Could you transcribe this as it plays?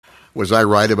Was I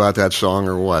right about that song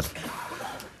or what?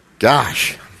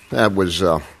 Gosh, that was,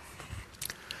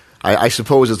 I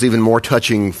suppose it's even more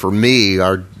touching for me.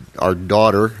 Our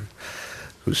daughter,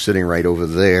 who's sitting right over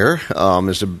there,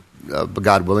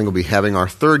 God willing, will be having our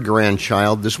third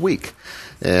grandchild this week.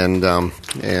 And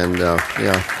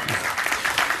yeah.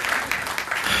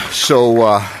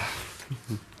 So,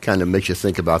 kind of makes you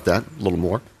think about that a little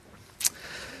more.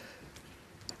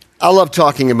 I love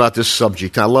talking about this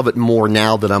subject. I love it more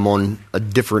now that I'm on a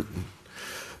different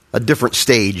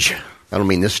stage. I don't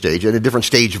mean this stage, at a different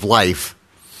stage of life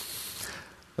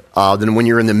than when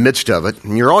you're in the midst of it.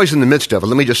 And you're always in the midst of it.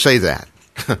 Let me just say that.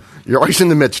 You're always in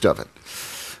the midst of it.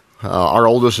 Our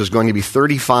oldest is going to be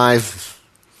 35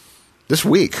 this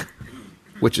week,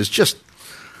 which is just,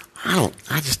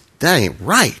 that ain't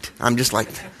right. I'm just like,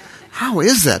 how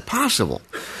is that possible?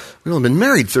 We've only been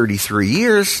married 33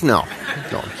 years. No,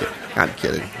 I'm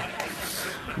kidding.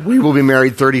 We will be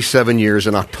married 37 years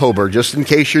in October, just in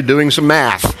case you're doing some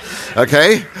math,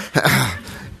 okay?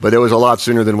 But it was a lot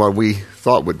sooner than what we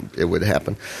thought it would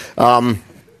happen.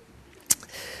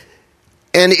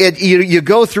 And you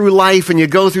go through life and you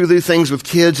go through these things with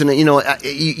kids, and and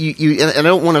I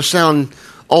don't want to sound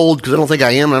old because I don't think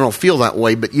I am, and I don't feel that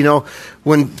way. But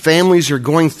when families are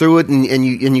going through it, and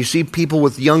you see people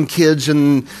with young kids,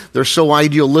 and they're so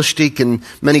idealistic in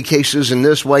many cases, in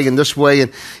this way, and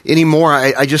anymore,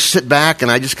 I just sit back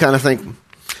and I just kind of think,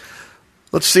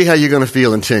 let's see how you're going to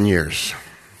feel in 10 years,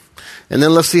 and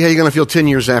then let's see how you're going to feel 10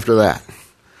 years after that,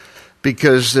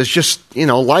 because there's just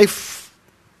life.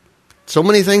 So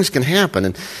many things can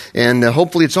happen, and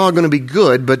hopefully it's all going to be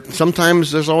good, but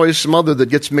sometimes there's always some other that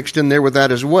gets mixed in there with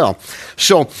that as well.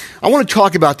 So I want to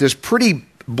talk about this pretty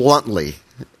bluntly,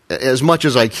 as much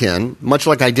as I can, much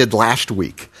like I did last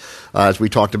week, as we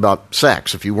talked about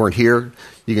sex. If you weren't here,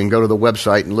 you can go to the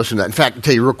website and listen to that. In fact, I'll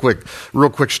tell you real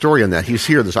quick story on that. He's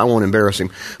here. I won't embarrass him,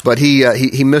 but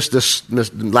he missed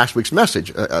last week's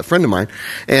message. A friend of mine,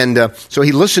 and so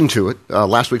he listened to it.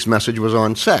 Last week's message was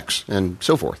on sex and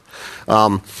so forth.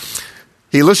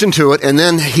 He listened to it, and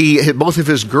then both of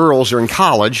his girls are in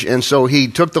college, and so he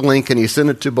took the link and he sent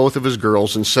it to both of his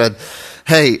girls and said,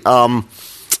 "Hey,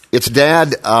 it's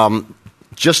Dad.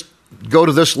 Just go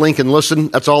to this link and listen.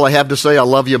 That's all I have to say. I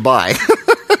love you. Bye."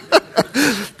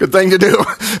 Good thing to do.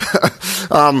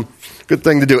 Good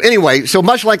thing to do. Anyway, so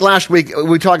much like last week, I'm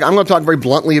going to talk very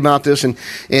bluntly about this and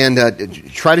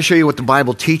try to show you what the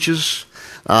Bible teaches.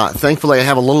 Thankfully, I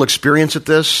have a little experience at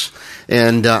this,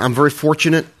 and I'm very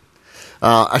fortunate.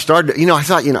 I started, I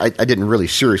thought, I didn't really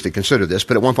seriously consider this,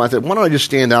 but at one point I thought, why don't I just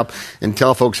stand up and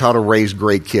tell folks how to raise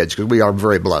great kids? Because we are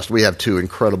very blessed. We have 2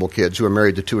 incredible kids who are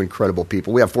married to 2 incredible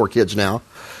people. We have 4 kids now.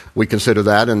 We consider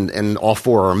that, and all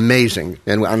 4 are amazing.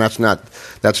 And that's not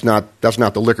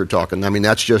the liquor talking. I mean,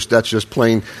 that's just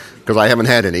plain, because I haven't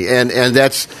had any, and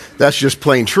that's just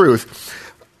plain truth.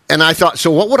 And I thought,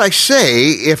 so what would I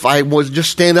say if I was just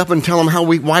stand up and tell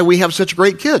them why we have such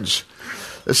great kids?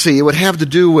 Let's see, it would have to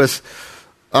do with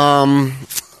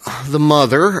the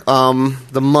mother.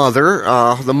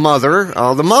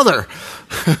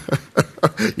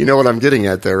 You know what I'm getting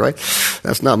at there, right?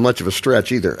 That's not much of a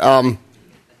stretch either.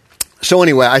 So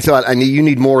anyway, I thought you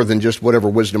need more than just whatever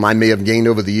wisdom I may have gained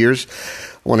over the years.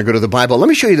 I want to go to the Bible. Let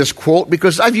me show you this quote,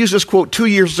 because I've used this quote 2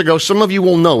 years ago. Some of you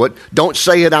will know it. Don't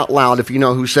say it out loud if you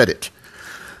know who said it.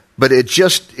 But it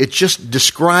just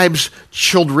describes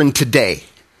children today.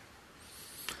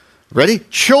 Ready?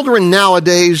 Children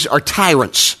nowadays are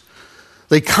tyrants.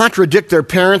 They contradict their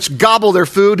parents, gobble their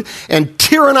food, and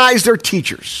tyrannize their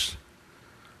teachers.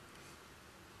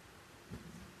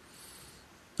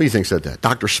 Who do you think said that?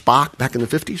 Dr. Spock back in the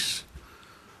 50s?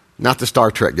 Not the Star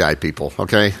Trek guy, people,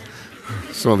 okay?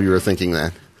 Some of you are thinking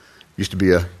that. Used to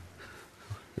be a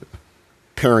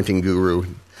parenting guru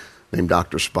named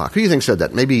Dr. Spock. Who do you think said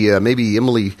that? Maybe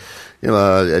Emily,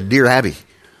 Dear Abby.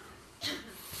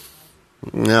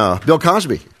 No, Bill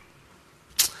Cosby.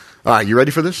 All right, you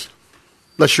ready for this?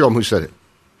 Let's show them who said it.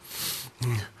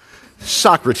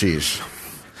 Socrates.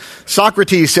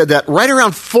 Socrates said that right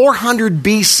around 400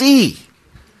 BC.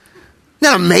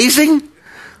 Isn't that amazing?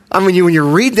 I mean, when you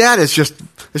read that, it's just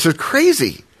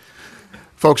crazy.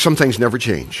 Folks, some things never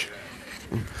change.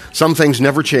 Some things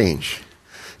never change.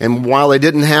 And while they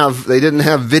didn't have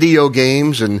video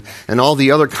games and all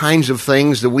the other kinds of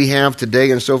things that we have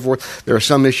today and so forth, there are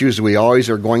some issues that we always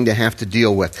are going to have to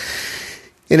deal with.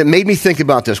 And it made me think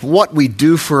about this, what we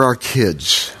do for our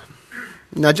kids.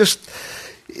 Now, just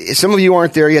some of you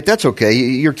aren't there yet. That's okay.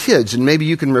 You're kids, and maybe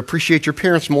you can appreciate your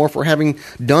parents more for having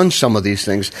done some of these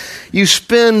things. You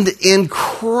spend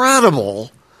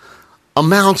incredible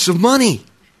amounts of money.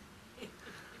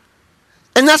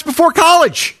 And that's before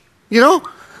college, it's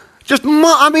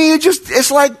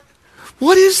like,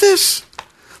 what is this?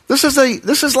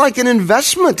 This is like an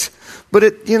investment, but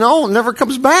it, never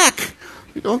comes back.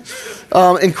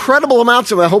 Incredible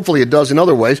amounts of, hopefully it does in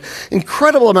other ways,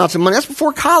 incredible amounts of money. That's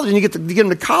before college, and you get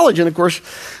into college, and of course,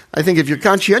 I think if you're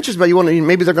conscientious about it,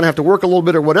 maybe they're going to have to work a little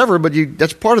bit or whatever, but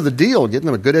that's part of the deal, getting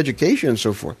them a good education and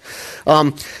so forth.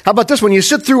 How about this one? You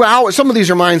sit through hours, some of these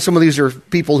are mine, some of these are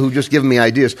people who just give me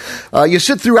ideas. You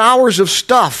sit through hours of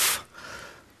stuff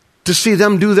to see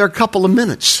them do their couple of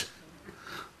minutes.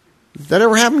 Did that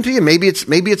ever happen to you? Maybe it's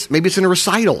in a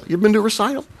recital. You've been to a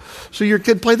recital? So your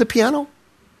kid played the piano?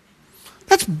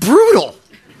 That's brutal.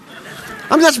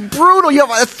 That's brutal. You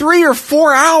have 3 or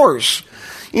 4 hours,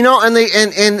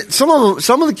 and some of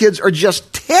the kids are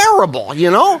just terrible,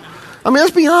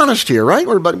 let's be honest here, right?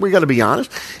 But we got to be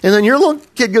honest. And then your little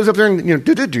kid goes up there and yeah,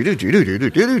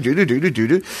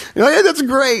 that's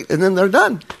great. And then they're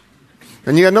done.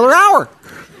 And you got another hour.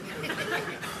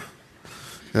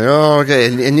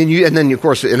 Okay, and then of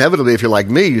course, inevitably, if you're like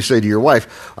me, you say to your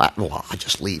wife, "Well, I'll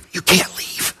just leave." You can't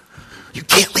leave. You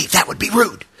can't leave. That would be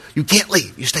rude. You can't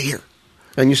leave. You stay here.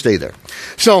 And you stay there.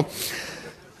 So,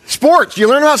 sports. You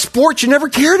learn about sports you never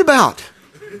cared about.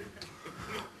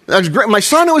 That's great. My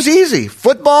son, it was easy.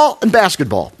 Football and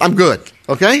basketball. I'm good.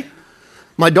 Okay?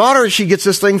 My daughter, she gets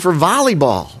this thing for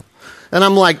volleyball. And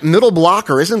I'm like, middle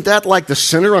blocker. Isn't that like the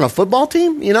center on a football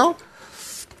team?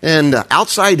 And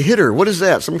outside hitter. What is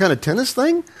that? Some kind of tennis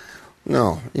thing?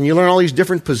 No, and you learn all these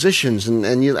different positions, and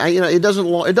it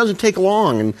doesn't take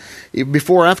long, and it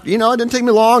didn't take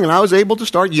me long, and I was able to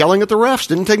start yelling at the refs.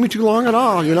 Didn't take me too long at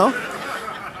all,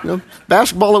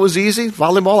 Basketball, it was easy.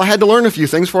 Volleyball, I had to learn a few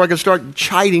things before I could start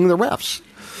chiding the refs.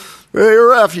 Hey,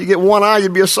 ref, you get one eye,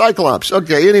 you'd be a cyclops.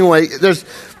 Okay, anyway, there's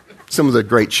some of the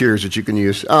great cheers that you can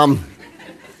use.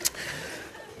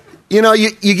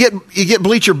 You get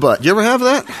bleacher butt. Do you ever have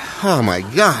that? Oh my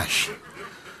gosh,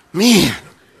 man.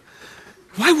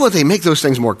 Why would they make those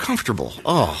things more comfortable?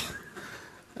 Oh.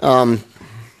 How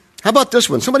about this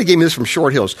one? Somebody gave me this from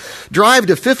Short Hills. Drive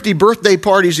to 50 birthday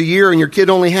parties a year and your kid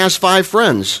only has 5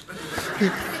 friends.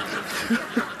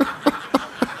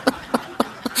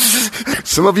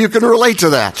 Some of you can relate to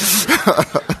that.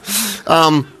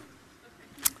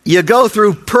 You go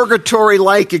through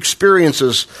purgatory-like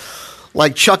experiences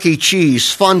like Chuck E. Cheese,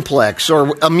 Funplex,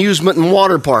 or amusement and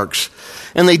water parks.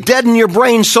 And they deaden your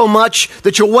brain so much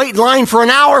that you'll wait in line for an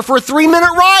hour for a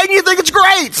 3-minute ride and you think it's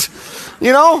great.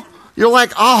 You're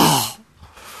like, oh.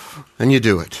 And you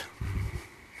do it.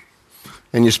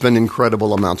 And you spend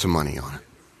incredible amounts of money on it.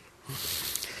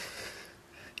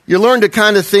 You learn to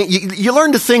kind of think, you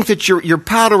learn to think that your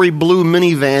powdery blue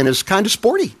minivan is kind of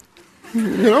sporty.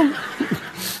 Kind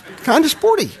of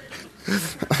sporty.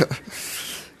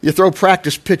 You throw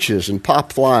practice pitches and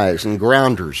pop flies and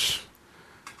grounders.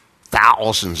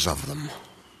 Thousands of them.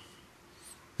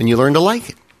 And you learn to like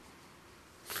it.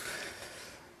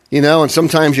 And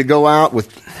sometimes you go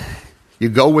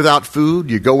without food,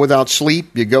 you go without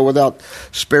sleep, you go without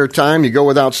spare time, you go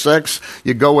without sex,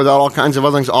 you go without all kinds of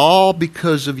other things, all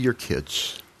because of your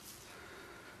kids.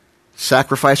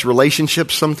 Sacrifice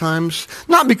relationships sometimes,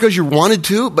 not because you wanted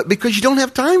to, but because you don't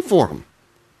have time for them.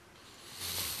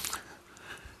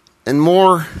 And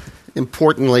more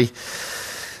importantly,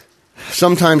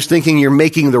 sometimes thinking you're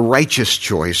making the righteous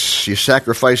choice, you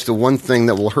sacrifice the one thing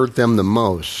that will hurt them the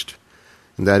most,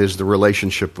 and that is the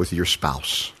relationship with your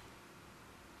spouse.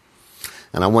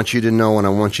 And I want you to know, and I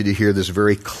want you to hear this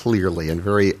very clearly and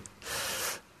very,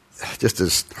 just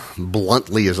as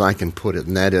bluntly as I can put it,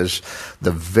 and that is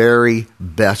the very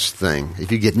best thing.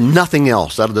 If you get nothing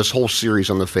else out of this whole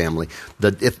series on the family,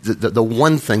 the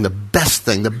one thing, the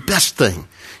best thing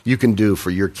you can do for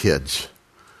your kids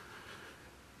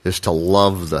is to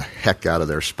love the heck out of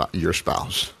your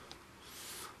spouse.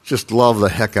 Just love the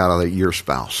heck out of your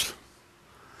spouse.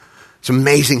 It's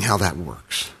amazing how that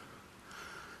works.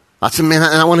 And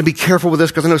I want to be careful with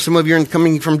this because I know some of you are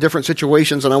coming from different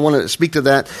situations, and I want to speak to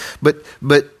that. But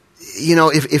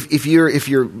if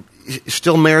you're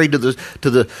still married to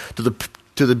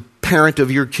the parent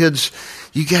of your kids,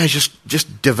 you guys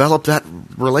just develop that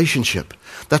relationship.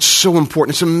 That's so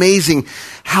important. It's amazing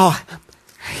how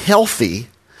healthy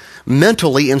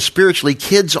mentally and spiritually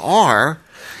kids are,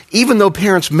 even though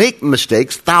parents make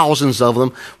mistakes, thousands of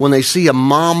them, when they see a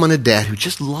mom and a dad who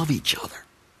just love each other.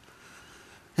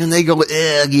 And they go,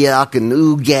 yuck, and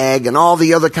ooh, gag, and all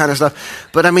the other kind of stuff.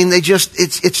 But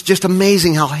it's just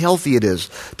amazing how healthy it is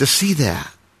to see that.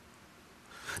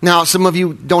 Now, some of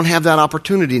you don't have that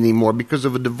opportunity anymore because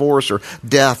of a divorce or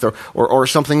death or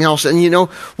something else. And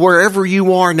wherever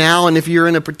you are now, and if you're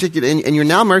in a particular, and you're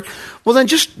now married, well then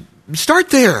just start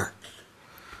there.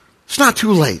 It's not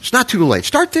too late. It's not too late.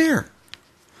 Start there.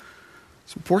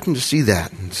 It's important to see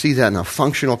that, and see that in a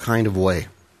functional kind of way.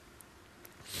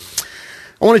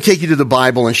 I want to take you to the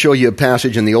Bible and show you a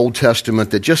passage in the Old Testament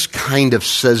that just kind of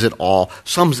says it all,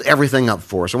 sums everything up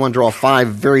for us. I want to draw 5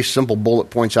 very simple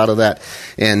bullet points out of that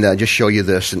and just show you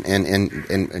this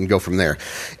and go from there.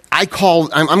 I'm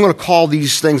going to call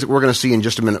these things that we're going to see in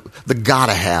just a minute the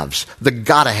gotta-haves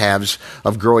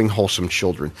of growing wholesome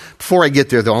children. Before I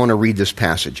get there, though, I want to read this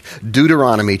passage.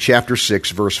 Deuteronomy chapter 6,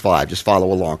 verse 5. Just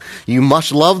follow along. You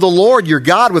must love the Lord your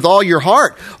God with all your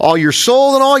heart, all your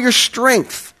soul, and all your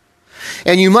strength.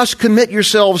 And you must commit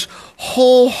yourselves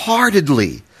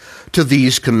wholeheartedly to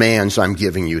these commands I'm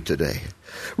giving you today.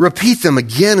 Repeat them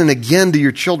again and again to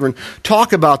your children.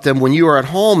 Talk about them when you are at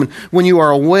home and when you are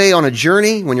away on a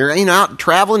journey, when you're out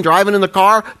traveling, driving in the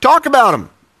car. Talk about them.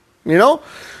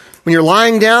 When you're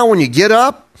lying down, when you get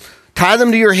up, tie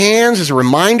them to your hands as a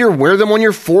reminder. Wear them on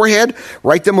your forehead.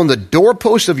 Write them on the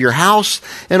doorposts of your house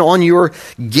and on your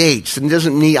gates. And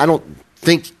I don't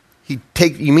think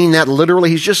you mean that literally.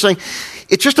 He's just saying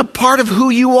it's just a part of who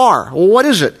you are. Well, what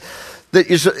is it? That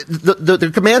is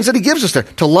the commands that he gives us there.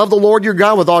 To love the Lord your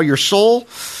God with all your soul,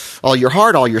 all your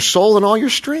heart, all your soul, and all your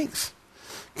strength.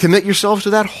 Commit yourselves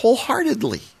to that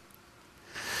wholeheartedly.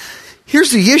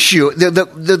 Here's the issue.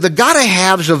 The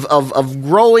gotta-haves of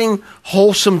growing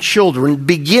wholesome children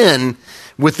begin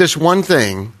with this one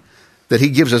thing that he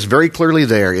gives us very clearly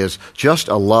there is just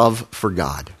a love for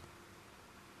God.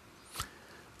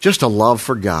 Just a love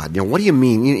for God. What do you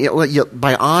mean?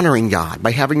 By honoring God, by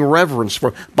having reverence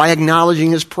for Him, by acknowledging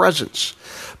His presence,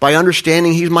 by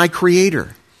understanding He's my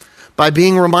Creator, by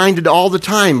being reminded all the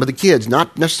time by the kids,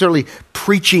 not necessarily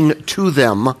preaching to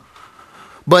them,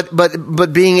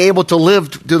 but being able to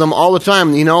live to them all the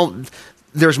time.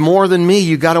 There's more than me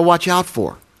you got to watch out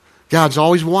for. God's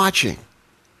always watching.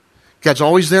 God's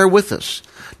always there with us.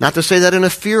 Not to say that in a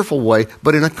fearful way,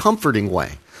 but in a comforting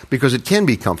way. Because it can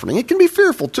be comforting. It can be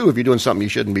fearful, too, if you're doing something you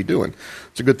shouldn't be doing.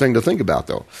 It's a good thing to think about,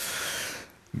 though.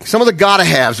 Some of the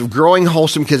gotta-haves of growing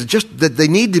wholesome kids, just that they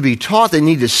need to be taught, they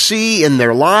need to see in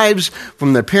their lives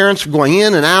from their parents going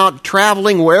in and out,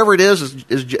 traveling, wherever it is,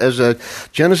 as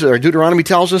Genesis or Deuteronomy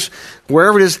tells us,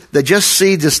 wherever it is, they just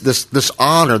see this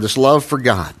honor, this love for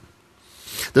God.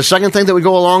 The second thing that would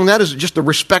go along that is just the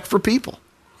respect for people.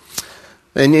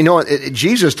 And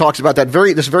Jesus talks about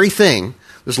this very thing,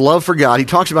 this love for God. He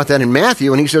talks about that in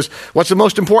Matthew, and he says, what's the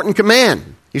most important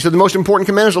command? He said the most important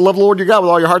command is to love the Lord your God with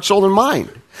all your heart, soul, and mind.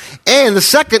 And the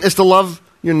second is to love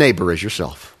your neighbor as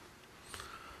yourself.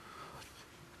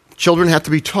 Children have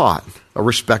to be taught a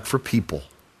respect for people,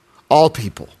 all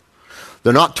people.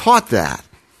 They're not taught that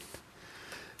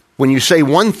when you say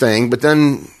one thing, but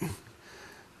then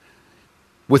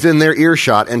within their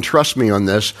earshot, and trust me on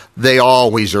this, they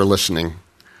always are listening.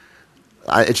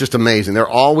 It's just amazing. They're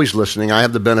always listening. I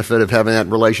have the benefit of having that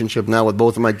relationship now with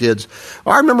both of my kids.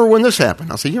 I remember when this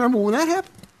happened. I'll say, you remember when that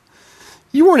happened?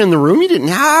 You weren't in the room. You didn't.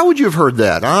 How would you have heard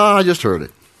that? I just heard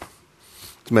it.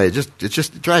 It's amazing.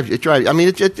 It drives. I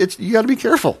mean, you got to be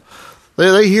careful.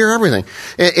 They hear everything.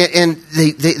 And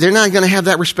they're not going to have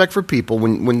that respect for people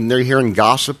when they're hearing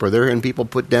gossip or they're hearing people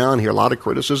put down, hear a lot of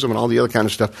criticism and all the other kind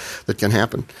of stuff that can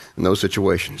happen in those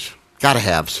situations.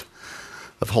 Gotta-haves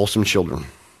of wholesome children.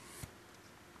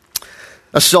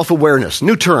 A self-awareness.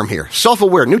 New term here.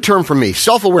 Self-aware. New term for me.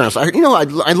 Self-awareness. I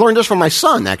learned this from my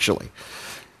son, actually.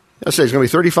 I say he's going to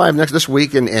be 35 this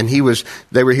week, and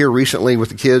they were here recently with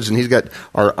the kids, and he's got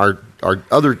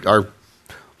our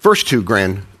first 2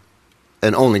 grand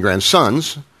and only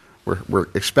grandsons. We're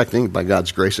expecting, by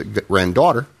God's grace, a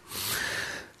granddaughter.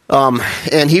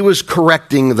 And he was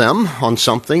correcting them on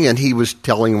something, and he was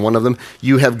telling one of them,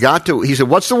 you have got to, he said,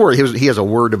 what's the word? He has a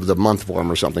word of the month for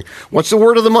him or something. What's the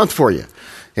word of the month for you?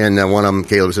 And one of them,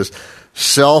 Caleb, says,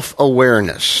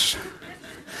 self-awareness.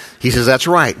 He says, that's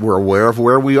right. We're aware of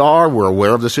where we are. We're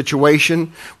aware of the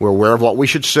situation. We're aware of what we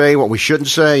should say, what we shouldn't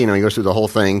say. He goes through the whole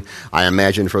thing, I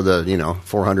imagine, for the,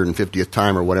 450th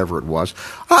time or whatever it was.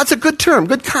 Oh, it's a good term,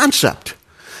 good concept.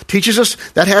 Teaches us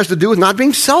that has to do with not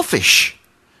being selfish.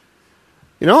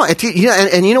 And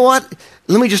you know what?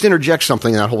 Let me just interject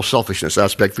something in that whole selfishness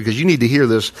aspect, because you need to hear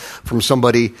this from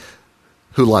somebody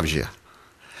who loves you.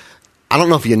 I don't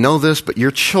know if you know this, but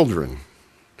your children,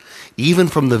 even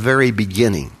from the very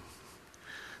beginning,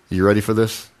 you ready for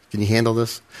this? Can you handle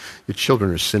this? Your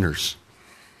children are sinners.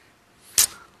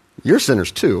 You're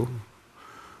sinners too,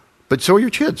 but so are your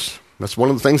kids. That's one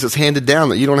of the things that's handed down,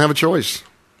 that you don't have a choice.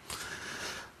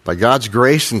 By God's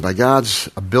grace and by God's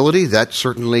ability, that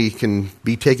certainly can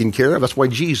be taken care of. That's why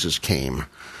Jesus came.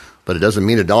 But it doesn't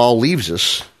mean it all leaves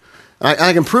us.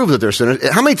 I can prove that they're sinners.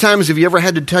 How many times have you ever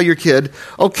had to tell your kid,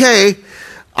 okay,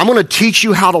 I'm going to teach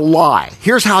you how to lie.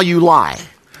 Here's how you lie.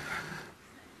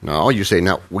 No, you say,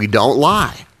 no, we don't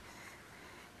lie.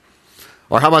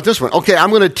 Or how about this one? Okay, I'm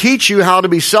going to teach you how to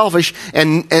be selfish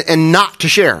and not to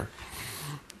share.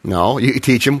 No, you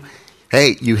teach them,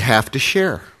 hey, you have to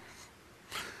share.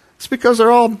 It's because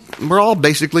we're all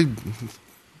basically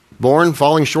born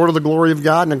falling short of the glory of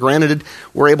God. And granted,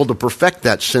 we're able to perfect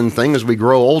that sin thing as we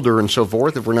grow older and so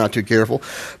forth if we're not too careful.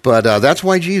 But that's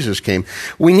why Jesus came.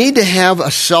 We need to have a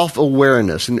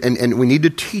self-awareness, and we need to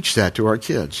teach that to our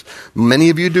kids. Many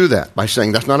of you do that by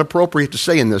saying, that's not appropriate to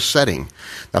say in this setting.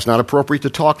 That's not appropriate to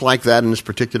talk like that in this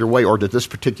particular way or to this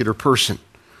particular person.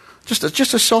 Just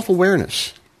a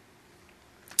self-awareness.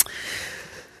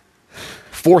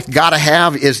 Fourth, gotta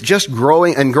have is just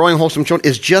growing wholesome children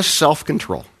is just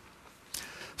self-control.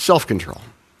 Self-control.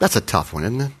 That's a tough one,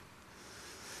 isn't it?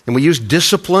 And we use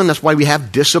discipline. That's why we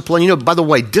have discipline. You know, by the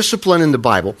way, discipline in the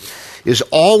Bible is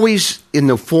always in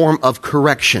the form of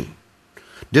correction.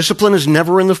 Discipline is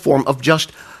never in the form of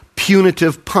just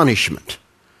punitive punishment.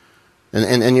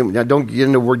 And you don't get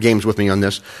into word games with me on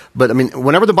this. But I mean,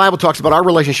 whenever the Bible talks about our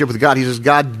relationship with God, he says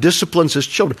God disciplines his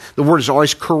children. The word is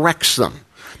always corrects them.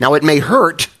 Now, it may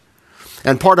hurt,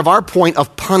 and part of our point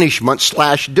of punishment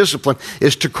 / discipline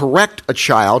is to correct a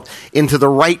child into the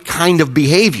right kind of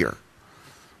behavior.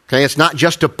 Okay, it's not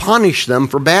just to punish them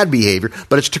for bad behavior,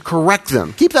 but it's to correct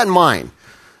them. Keep that in mind.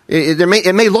 It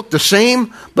may look the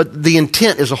same, but the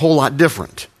intent is a whole lot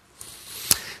different.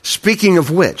 Speaking of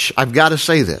which, I've got to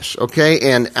say this,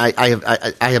 okay? And I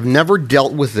have never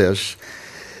dealt with this.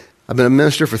 I've been a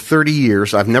minister for 30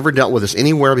 years. I've never dealt with this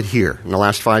anywhere but here in the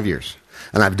last 5 years.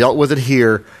 And I've dealt with it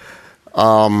here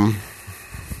at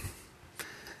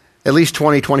least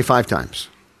 20, 25 times.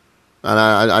 And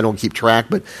I don't keep track,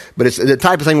 but it's the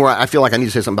type of thing where I feel like I need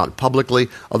to say something about it publicly.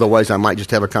 Otherwise, I might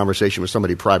just have a conversation with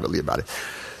somebody privately about it.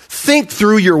 Think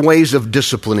through your ways of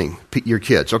disciplining your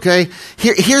kids, okay?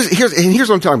 Here's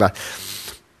what I'm talking about.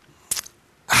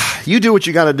 You do what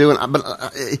you got to do, but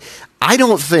I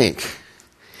don't think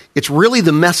it's really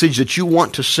the message that you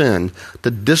want to send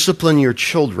to discipline your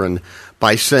children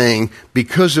by saying,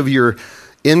 because of your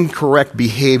incorrect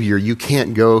behavior, you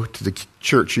can't go to the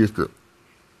church youth group.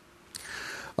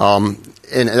 And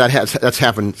that's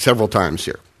happened several times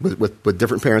here with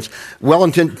different parents.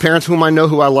 Well-intended parents whom I know,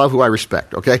 who I love, who I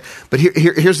respect, okay? But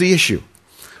here's the issue.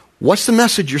 What's the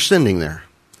message you're sending there?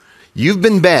 You've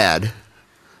been bad,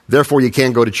 therefore you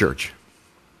can't go to church.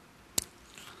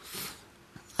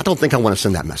 I don't think I want to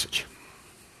send that message.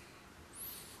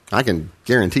 I can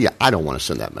guarantee you I don't want to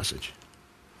send that message.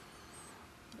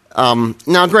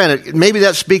 Now, granted, maybe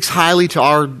that speaks highly to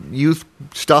our youth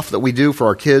stuff that we do for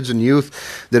our kids and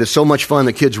youth, that it's so much fun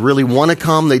that kids really want to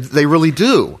come. They really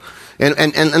do.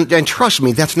 And trust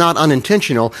me, that's not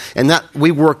unintentional, and that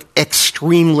we work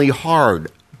extremely hard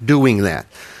doing that.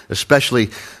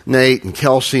 Especially Nate and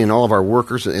Kelsey and all of our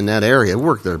workers in that area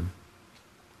work their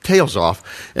tails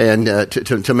off and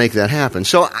to make that happen.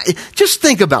 So just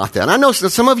think about that. I know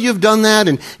that some of you have done that,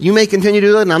 and you may continue to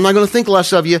do that, and I'm not going to think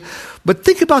less of you, but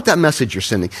think about that message you're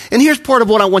sending. And here's part of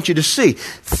what I want you to see.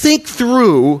 Think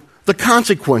through the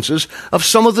consequences of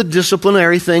some of the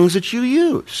disciplinary things that you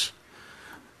use.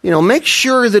 You know, make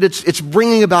sure that it's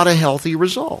bringing about a healthy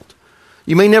result.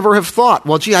 You may never have thought,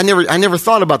 well, gee, I never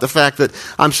thought about the fact that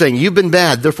I'm saying you've been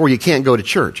bad, therefore you can't go to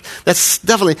church. That's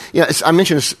definitely, you know, I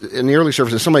mentioned this in the early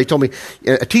service, and somebody told me,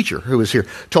 a teacher who was here,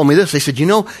 told me this. They said, you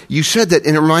know, you said that,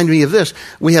 and it reminded me of this.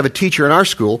 We have a teacher in our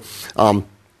school, I'll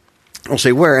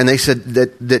say where, and they said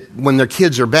that when their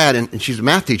kids are bad, and she's a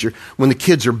math teacher, when the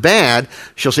kids are bad,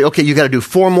 she'll say, okay, you got to do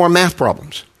 4 more math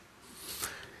problems.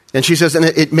 And she says, and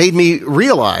it made me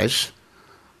realize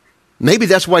maybe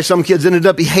that's why some kids ended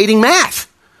up hating math,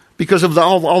 because of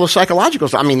all the psychological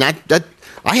stuff. I mean, that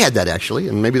I had that actually,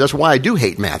 and maybe that's why I do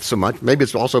hate math so much. Maybe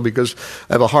it's also because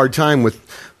I have a hard time with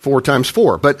 4 times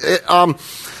 4. But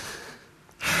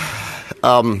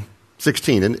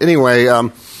 16. And anyway,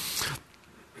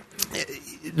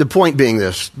 the point being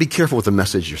this: be careful with the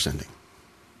message you're sending.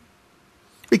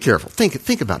 Be careful.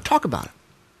 Think about it. Talk about it.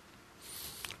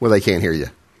 Well, they can't hear you.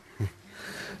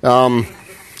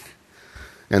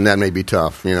 And that may be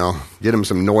tough, you know. Get them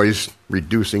some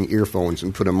noise-reducing earphones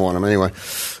and put them on them anyway,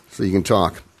 so you can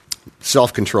talk.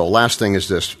 Self-control. Last thing is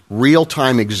this: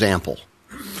 real-time example.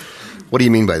 What do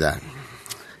you mean by that?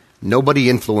 Nobody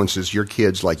influences your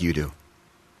kids like you do.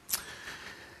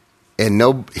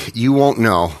 And you won't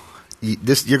know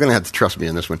you're going to have to trust me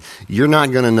on this one. You're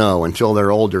not going to know until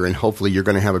they're older, and hopefully you're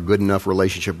going to have a good enough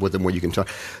relationship with them where you can talk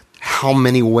how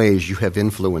many ways you have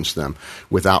influenced them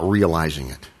without realizing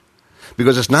it.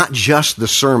 Because it's not just the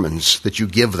sermons that you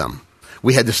give them.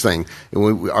 We had this thing.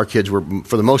 Our kids were,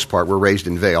 for the most part, were raised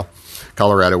in Vail,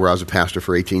 Colorado, where I was a pastor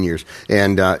for 18 years.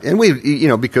 And we,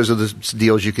 because of the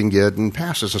deals you can get and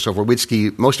passes and so forth, we'd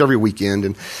ski most every weekend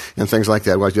and things like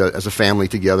that as a family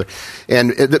together.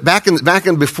 And back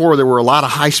in before, there were a lot of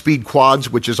high-speed quads,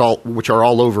 which are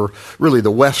all over really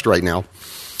the West right now.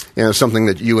 And it's something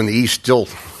that you in the East still,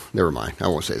 never mind, I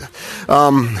won't say that.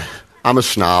 I'm a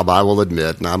snob, I will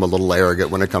admit, and I'm a little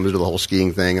arrogant when it comes to the whole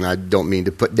skiing thing, and I don't mean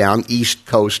to put down East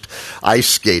Coast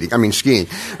skiing.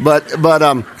 But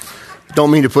don't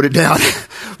mean to put it down.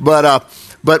 But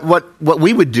what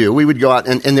we would do, we would go out,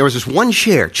 and there was this one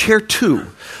chair 2,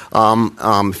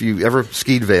 if you ever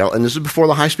skied Vail, and this is before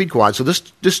the high-speed quad, so this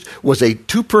was a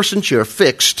 2-person chair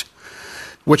fixed,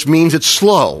 which means it's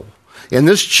slow. And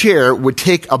this chair would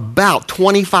take about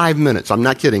 25 minutes, I'm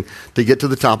not kidding, to get to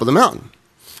the top of the mountain.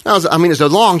 It's a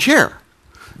long chair,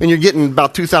 and you're getting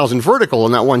about 2,000 vertical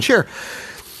in that one chair.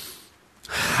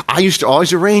 I used to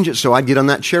always arrange it so I'd get on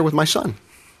that chair with my son.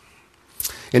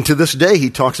 And to this day,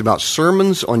 he talks about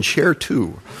sermons on chair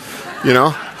 2,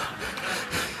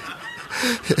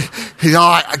 Because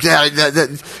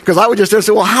I would just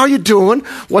say, well, how are you doing?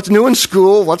 What's new in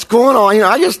school? What's going on?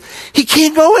 He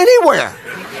can't go anywhere,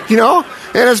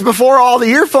 And it's before all the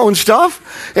earphone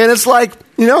stuff, and it's like,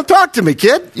 talk to me,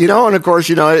 kid. And of course,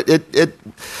 it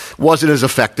wasn't as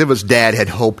effective as Dad had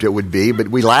hoped it would be, but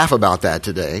we laugh about that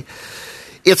today.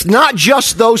 It's not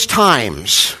just those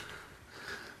times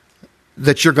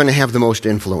that you're going to have the most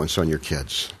influence on your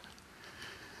kids.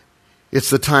 It's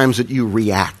the times that you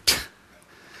react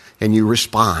and you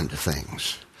respond to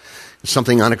things.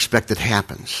 Something unexpected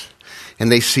happens,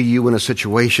 and they see you in a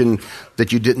situation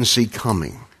that you didn't see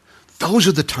coming. Those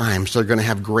are the times they're going to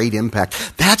have great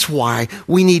impact. That's why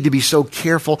we need to be so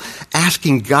careful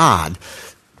asking God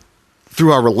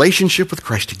through our relationship with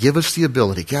Christ to give us the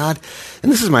ability. God,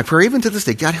 and this is my prayer even to this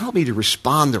day, God, help me to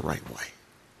respond the right way.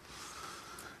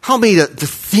 Help me to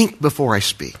think before I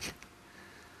speak.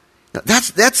 Now,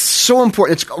 that's so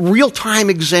important. It's a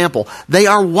real-time example. They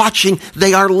are watching,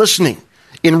 they are listening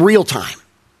in real time.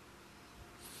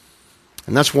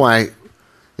 And that's why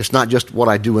it's not just what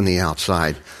I do on the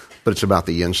outside, but it's about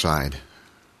the inside.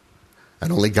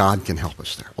 And only God can help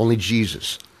us there. Only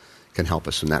Jesus can help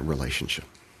us in that relationship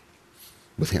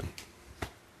with Him.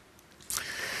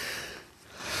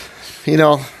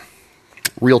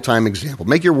 Real-time example.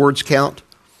 Make your words count.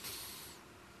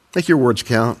 Make your words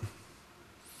count.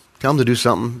 Tell them to do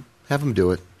something. Have them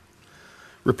do it.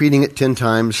 Repeating it 10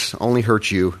 times only hurts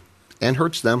you and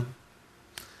hurts them.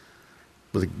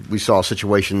 We saw a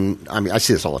situation, I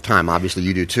see this all the time, obviously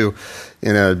you do too,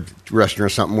 in a restaurant or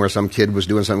something where some kid was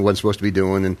doing something he wasn't supposed to be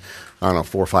doing, and 4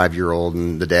 or 5-year-old,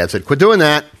 and the dad said, quit doing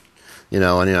that,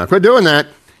 quit doing that.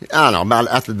 I don't know,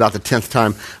 after about the 10th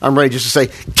time, I'm ready just to say,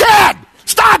 kid,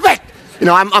 stop it!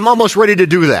 I'm almost ready to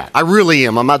do that. I really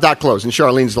am. I'm not that close. And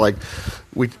Charlene's like,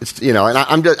 and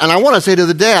I want to say to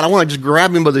the dad, I want to just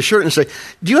grab him by the shirt and say,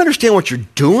 do you understand what you're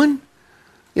doing?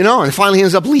 And finally he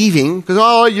ends up leaving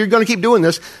because, you're going to keep doing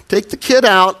this. Take the kid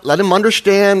out, let him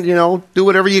understand, do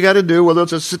whatever you got to do, whether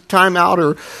it's a sit time out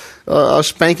or a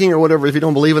spanking or whatever, if you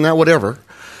don't believe in that, whatever.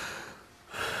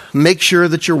 Make sure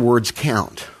that your words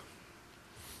count.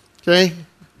 Okay?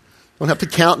 Don't have to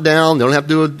count down. Don't have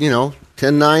to do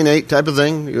 10, 9, 8 type of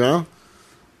thing,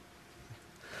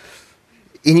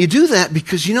 And you do that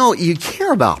because, you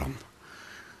care about them.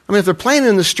 If they're playing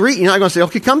in the street, you're not going to say,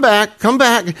 okay, come back.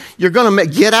 You're going to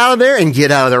get out of there and get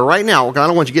out of there right now. I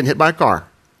don't want you getting hit by a car.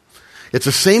 It's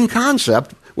the same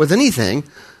concept with anything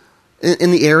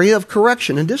in the area of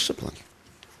correction and discipline.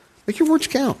 Make your words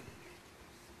count.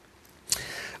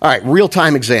 All right,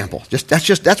 real-time example.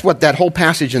 That's what that whole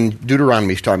passage in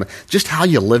Deuteronomy is talking about. Just how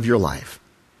you live your life.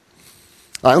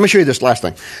 Let me show you this last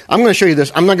thing. I'm going to show you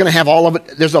this. I'm not going to have all of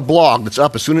it. There's a blog that's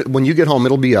up when you get home.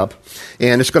 It'll be up,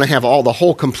 and it's going to have the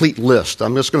whole complete list.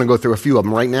 I'm just going to go through a few of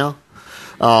them right now,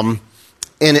 and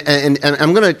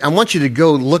I want you to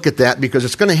go look at that because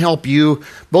it's going to help you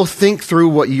both think through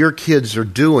what your kids are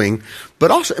doing,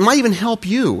 but also it might even help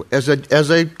you as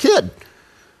a kid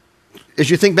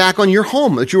as you think back on your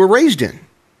home that you were raised in.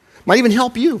 Might even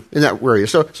help you in that area.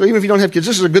 So even if you don't have kids,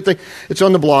 this is a good thing. It's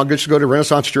on the blog. Just go to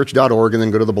renaissancechurch.org and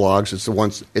then go to the blogs.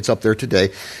 It's up there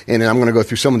today. And I'm going to go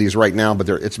through some of these right now, but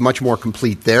it's much more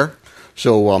complete there.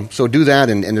 So do that,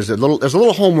 and there's a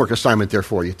little homework assignment there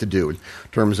for you to do in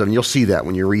terms of, and you'll see that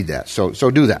when you read that. So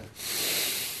do that.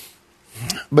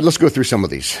 But let's go through some of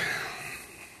these.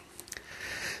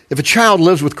 If a child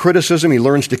lives with criticism, he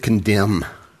learns to condemn.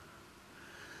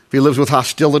 If he lives with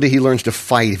hostility, he learns to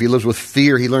fight. If he lives with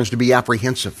fear, he learns to be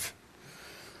apprehensive.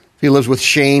 If he lives with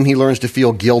shame, he learns to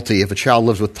feel guilty. If a child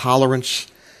lives with tolerance,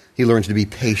 he learns to be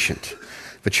patient.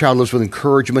 If a child lives with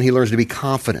encouragement, he learns to be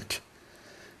confident.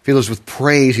 If he lives with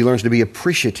praise, he learns to be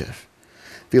appreciative.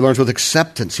 If he learns with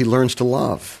acceptance, he learns to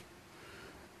love.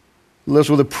 If he lives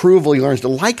with approval, he learns to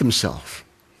like himself.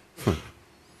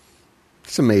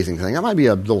 It's an amazing thing. That might be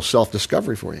a little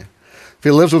self-discovery for you. If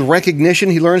he lives with recognition,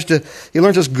 he learns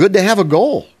it's good to have a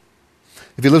goal.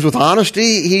 If he lives with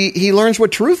honesty, he learns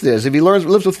what truth is. If he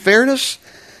lives with fairness,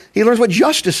 he learns what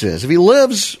justice is. If he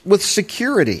lives with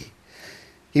security,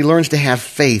 he learns to have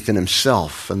faith in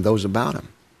himself and those about him.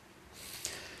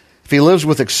 If he lives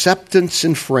with acceptance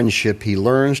and friendship, he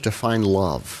learns to find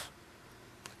love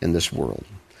in this world.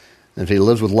 And if he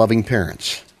lives with loving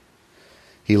parents,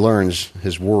 he learns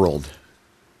his world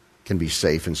can be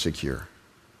safe and secure.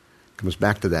 Comes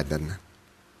back to that, doesn't it?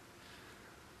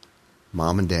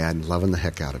 Mom and dad loving the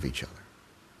heck out of each other.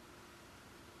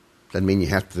 Doesn't mean you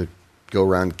have to go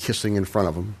around kissing in front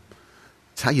of them.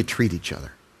 It's how you treat each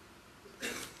other.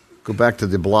 Go back to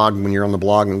the blog when you're on the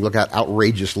blog and look at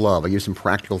outrageous love. I give you some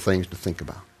practical things to think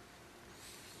about.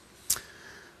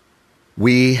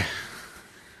 We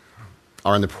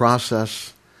are in the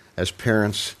process as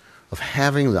parents of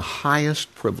having the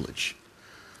highest privilege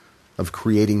of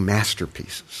creating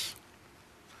masterpieces.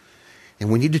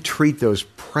 And we need to treat those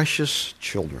precious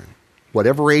children,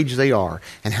 whatever age they are,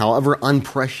 and however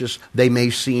unprecious they may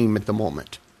seem at the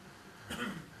moment.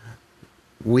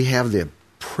 We have the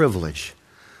privilege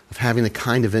of having the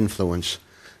kind of influence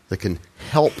that can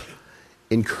help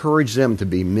encourage them to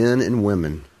be men and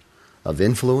women of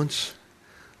influence,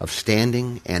 of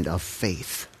standing, and of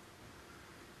faith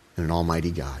in an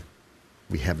almighty God.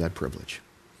 We have that privilege.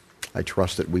 I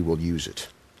trust that we will use it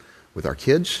with our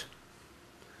kids,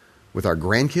 with our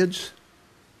grandkids,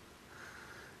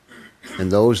 and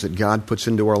those that God puts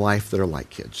into our life that are like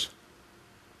kids.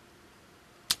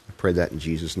 I pray that in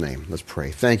Jesus' name. Let's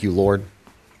pray. Thank you, Lord,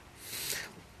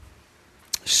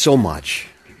 so much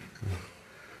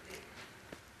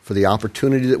for the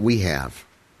opportunity that we have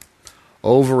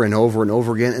over and over and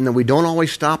over again, and that we don't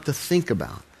always stop to think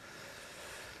about.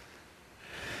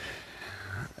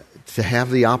 To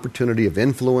have the opportunity of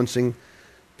influencing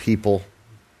people,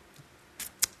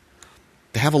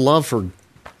 to have a love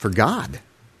for God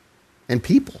and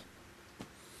people,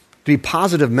 to be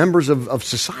positive members of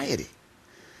society.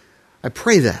 I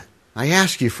pray that. I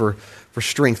ask you for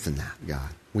strength in that, God.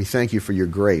 We thank you for your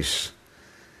grace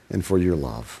and for your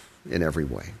love in every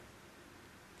way.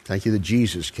 Thank you that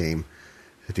Jesus came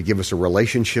to give us a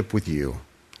relationship with you,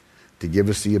 to give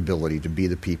us the ability to be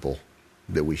the people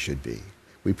that we should be.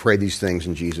 We pray these things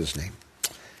in Jesus' name.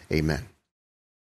 Amen.